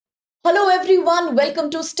Hello everyone, welcome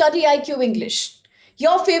to StudyIQ English,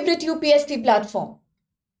 your favorite UPSC platform.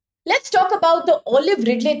 Let's talk about the Olive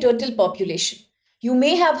Ridley turtle population. You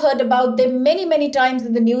may have heard about them many times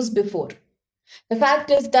in the news before. The fact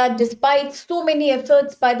is that despite so many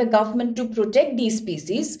efforts by the government to protect these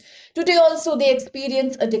species, today also they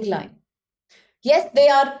experience a decline. Yes, they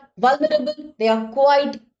are vulnerable, they are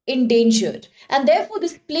quite endangered, and therefore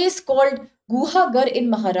this place called Guhagar in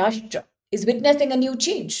Maharashtra is witnessing a new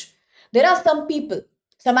change. There are some people,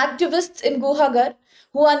 some activists in Guhagar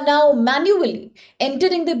who are now manually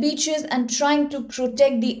entering the beaches and trying to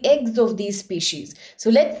protect the eggs of these species. So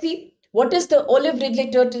let's see, what is the olive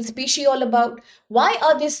ridley turtle species all about? Why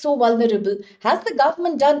are they so vulnerable? Has the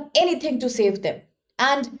government done anything to save them?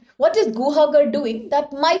 And what is Guhagar doing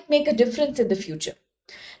that might make a difference in the future?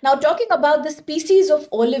 Now, talking about the species of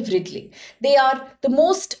olive ridley, they are the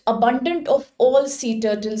most abundant of all sea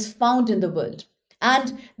turtles found in the world,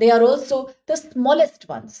 and they are also the smallest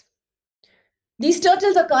ones. These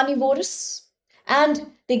turtles are carnivorous and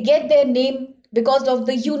they get their name because of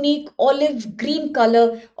the unique olive green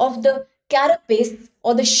color of the carapace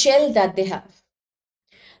or the shell that they have.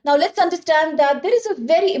 Now let's understand that there is a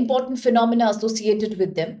very important phenomena associated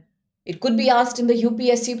with them. It could be asked in the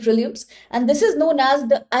UPSC prelims, and this is known as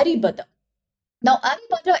the Aribada. Now,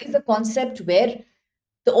 Aribada is a concept where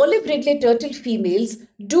the olive ridley turtle females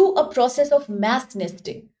do a process of mass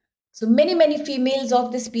nesting. So many females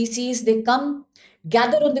of the species, they come,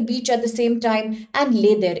 gather on the beach at the same time and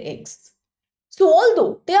lay their eggs. So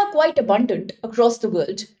although they are quite abundant across the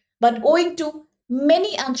world, but owing to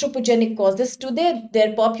many anthropogenic causes to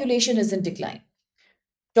their population is in decline.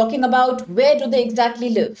 Talking about where do they exactly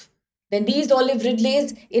live? Then these olive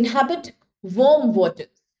ridleys inhabit warm waters,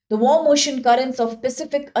 the warm ocean currents of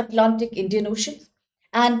Pacific, Atlantic, Indian Oceans.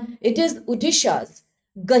 And it is Odisha's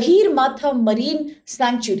Gahir Matha Marine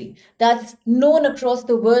Sanctuary that's known across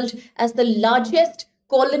the world as the largest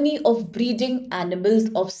colony of breeding animals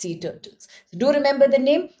of sea turtles. So do remember the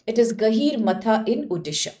name, it is Gahir Matha in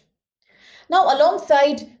Odisha. Now,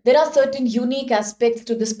 alongside, there are certain unique aspects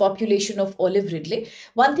to this population of olive ridley.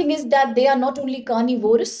 One thing is that they are not only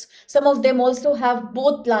carnivorous, some of them also have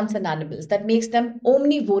both plants and animals. That makes them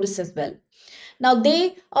omnivorous as well. Now,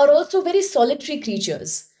 they are also very solitary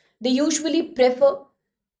creatures. They usually prefer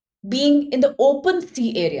being in the open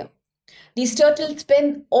sea area. These turtles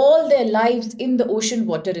spend all their lives in the ocean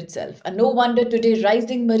water itself, and no wonder today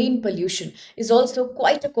rising marine pollution is also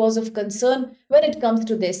quite a cause of concern when it comes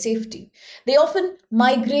to their safety. They often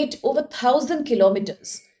migrate over 1,000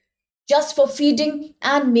 kilometers just for feeding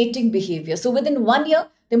and mating behavior. So within 1 year,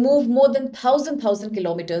 they move more than 1,000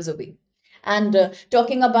 kilometers away. And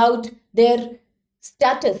talking about their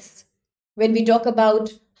status, when we talk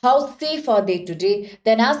about how safe are they today,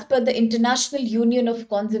 then as per the International Union of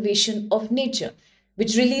Conservation of Nature,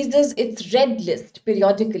 which releases its red list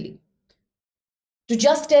periodically, to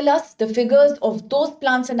just tell us the figures of those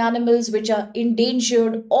plants and animals which are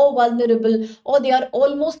endangered or vulnerable or they are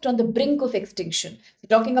almost on the brink of extinction. So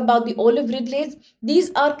talking about the olive ridleys,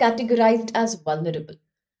 these are categorized as vulnerable.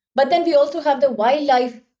 But then we also have the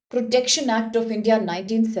Wildlife Protection Act of India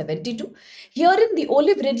 1972. Herein, the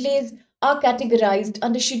olive ridleys are categorized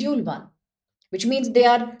under Schedule 1, which means they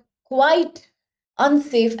are quite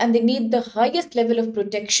unsafe and they need the highest level of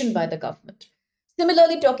protection by the government.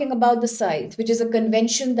 Similarly, talking about the CITES, which is a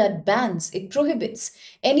convention that bans, it prohibits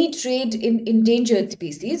any trade in endangered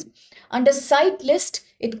species. Under CITES list,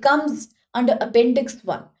 it comes under Appendix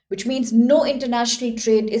 1, which means no international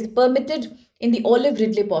trade is permitted in the olive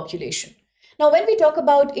ridley population. Now, when we talk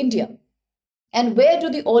about India, and where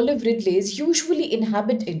do the olive ridleys usually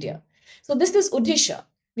inhabit India? So this is Odisha.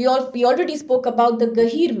 We already spoke about the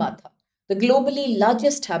Gahir Matha, the globally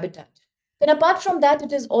largest habitat. Then apart from that,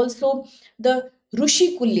 it is also the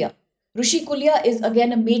Rushikulya. Rushikulya is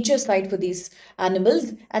again a major site for these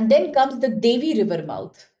animals. And then comes the Devi River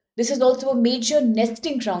mouth. This is also a major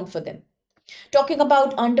nesting ground for them. Talking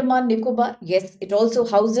about Andaman Nicobar, yes, it also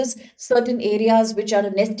houses certain areas which are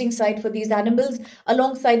a nesting site for these animals.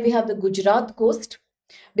 Alongside, we have the Gujarat coast,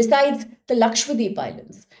 besides the Lakshadweep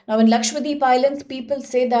Islands. Now, in Lakshadweep Islands, people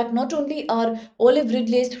say that not only are olive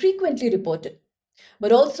ridleys frequently reported,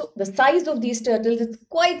 but also the size of these turtles is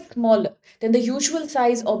quite smaller than the usual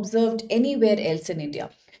size observed anywhere else in India.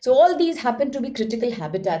 So all these happen to be critical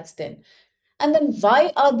habitats then. And then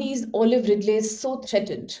why are these olive ridleys so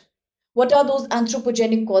threatened? What are those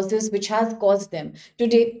anthropogenic causes which has caused them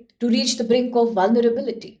today to reach the brink of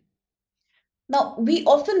vulnerability? Now, we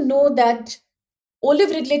often know that olive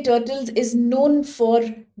ridley turtles is known for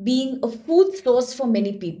being a food source for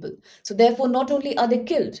many people. So therefore, not only are they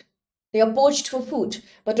killed, They are poached for food,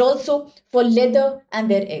 but also for leather and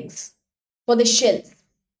their eggs, for the shells.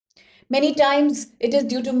 Many times it is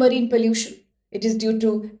due to marine pollution. It is due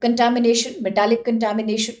to contamination, metallic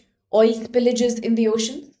contamination, oil spillages in the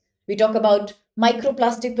oceans. We talk about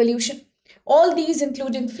microplastic pollution. All these,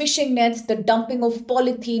 including fishing nets, the dumping of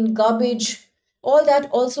polythene, garbage, all that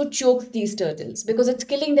also chokes these turtles because it's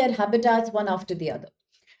killing their habitats one after the other.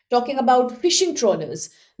 Talking about fishing trawlers,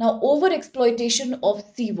 now overexploitation of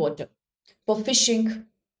seawater for fishing,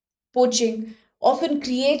 poaching often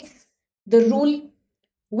creates the rule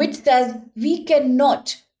which says we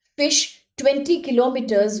cannot fish 20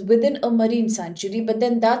 kilometers within a marine sanctuary, but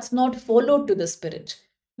then that's not followed to the spirit.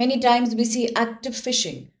 Many times we see active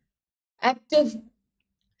fishing, active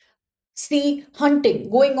sea hunting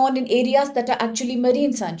going on in areas that are actually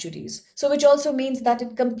marine sanctuaries. So, which also means that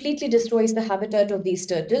it completely destroys the habitat of these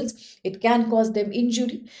turtles. It can cause them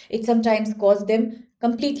injury, it sometimes causes them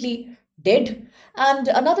completely dead. And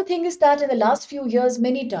another thing is that in the last few years,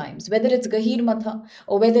 many times, whether it's Gahir Matha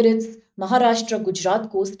or whether it's Maharashtra, Gujarat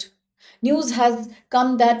coast, news has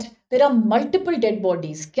come that there are multiple dead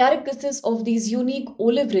bodies, carcasses of these unique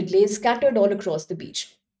olive ridleys scattered all across the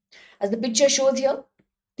beach. As the picture shows here,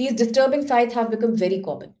 these disturbing sites have become very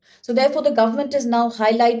common. So, therefore, the government is now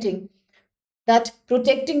highlighting that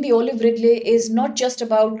protecting the olive ridley is not just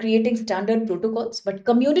about creating standard protocols, but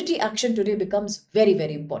community action today becomes very,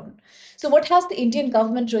 very important. So, what has the Indian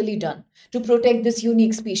government really done to protect this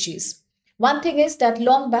unique species? One thing is that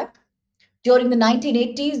long back, during the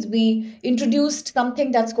 1980s, we introduced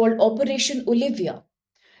something that's called Operation Olivia.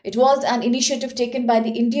 It was an initiative taken by the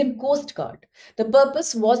Indian Coast Guard. The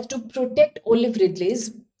purpose was to protect olive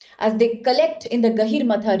ridleys as they collect in the Gahir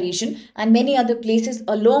Matha region and many other places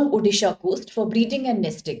along Odisha coast for breeding and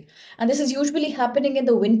nesting. And this is usually happening in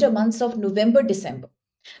the winter months of November, December.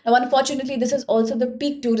 Now, unfortunately, this is also the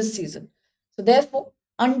peak tourist season. So, therefore,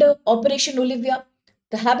 under Operation Olivia,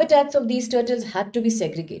 the habitats of these turtles had to be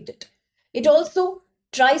segregated. It also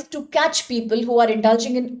tries to catch people who are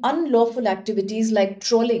indulging in unlawful activities like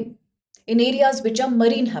trawling in areas which are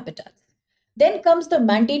marine habitats. Then comes the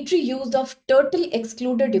mandatory use of turtle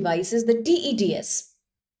excluder devices, the TEDS.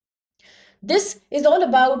 This is all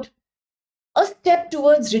about a step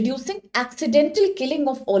towards reducing accidental killing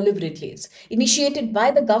of olive ridleys, initiated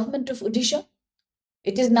by the government of Odisha.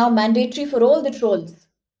 It is now mandatory for all the trawls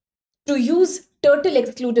to use turtle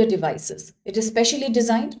excluder devices. It is specially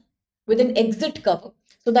designed with an exit cover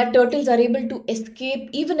so that turtles are able to escape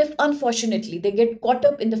even if unfortunately they get caught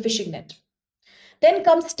up in the fishing net. Then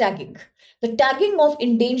comes tagging. The tagging of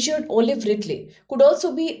endangered olive ridley could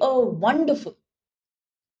also be a wonderful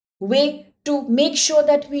way to make sure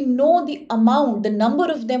that we know the amount, the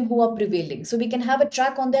number of them who are prevailing, so we can have a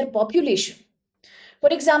track on their population. For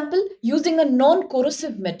example, using a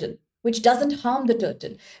non-corrosive metal which doesn't harm the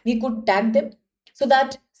turtle, we could tag them so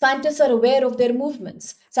that scientists are aware of their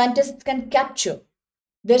movements. Scientists can capture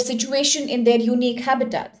their situation in their unique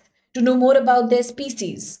habitats to know more about their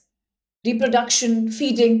species, reproduction,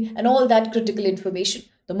 feeding, and all that critical information.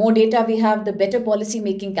 The more data we have, the better policy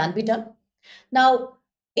making can be done. Now,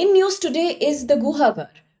 in news today is the Guhagar,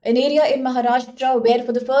 an area in Maharashtra where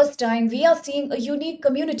for the first time we are seeing a unique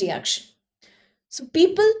community action. So,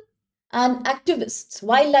 people and activists,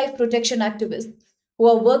 wildlife protection activists, who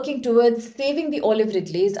are working towards saving the olive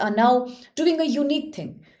ridleys are now doing a unique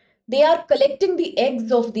thing. They are collecting the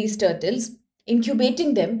eggs of these turtles,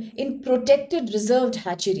 incubating them in protected reserved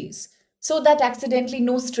hatcheries so that accidentally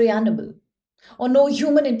no stray animal or no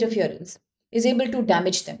human interference is able to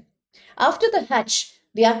damage them. After the hatch,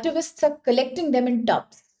 the activists are collecting them in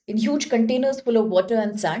tubs, in huge containers full of water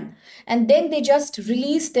and sand, and then they just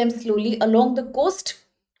release them slowly along the coast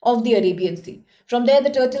of the Arabian Sea. From there, the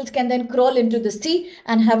turtles can then crawl into the sea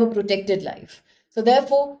and have a protected life. So,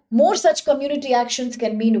 therefore, more such community actions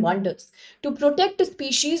can mean wonders to protect a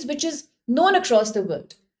species which is known across the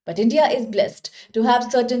world. But India is blessed to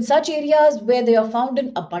have certain such areas where they are found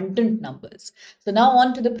in abundant numbers. So, now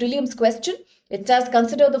on to the prelims question. It says,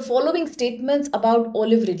 consider the following statements about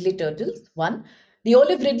olive ridley turtles. 1. The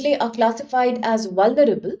olive ridley are classified as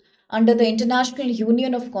vulnerable under the International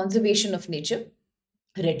Union of Conservation of Nature,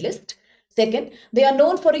 Red List. Second, they are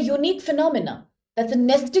known for a unique phenomena, that's a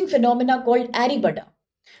nesting phenomena called Aribada,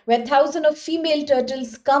 where thousands of female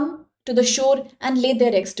turtles come to the shore and lay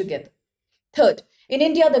their eggs together. Third, in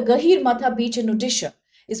India, the Gahir Matha beach in Odisha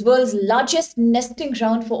is world's largest nesting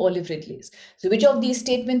ground for olive ridleys. So which of these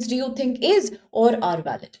statements do you think is or are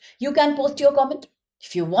valid? You can post your comment.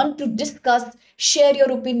 If you want to discuss, share your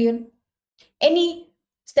opinion, any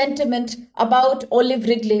sentiment about Olive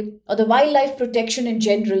Ridley or the wildlife protection in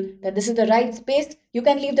general, that this is the right space, you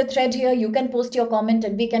can leave the thread here, you can post your comment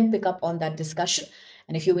and we can pick up on that discussion.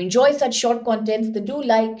 And if you enjoy such short contents, then do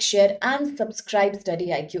like, share and subscribe Study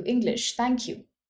IQ English. Thank you.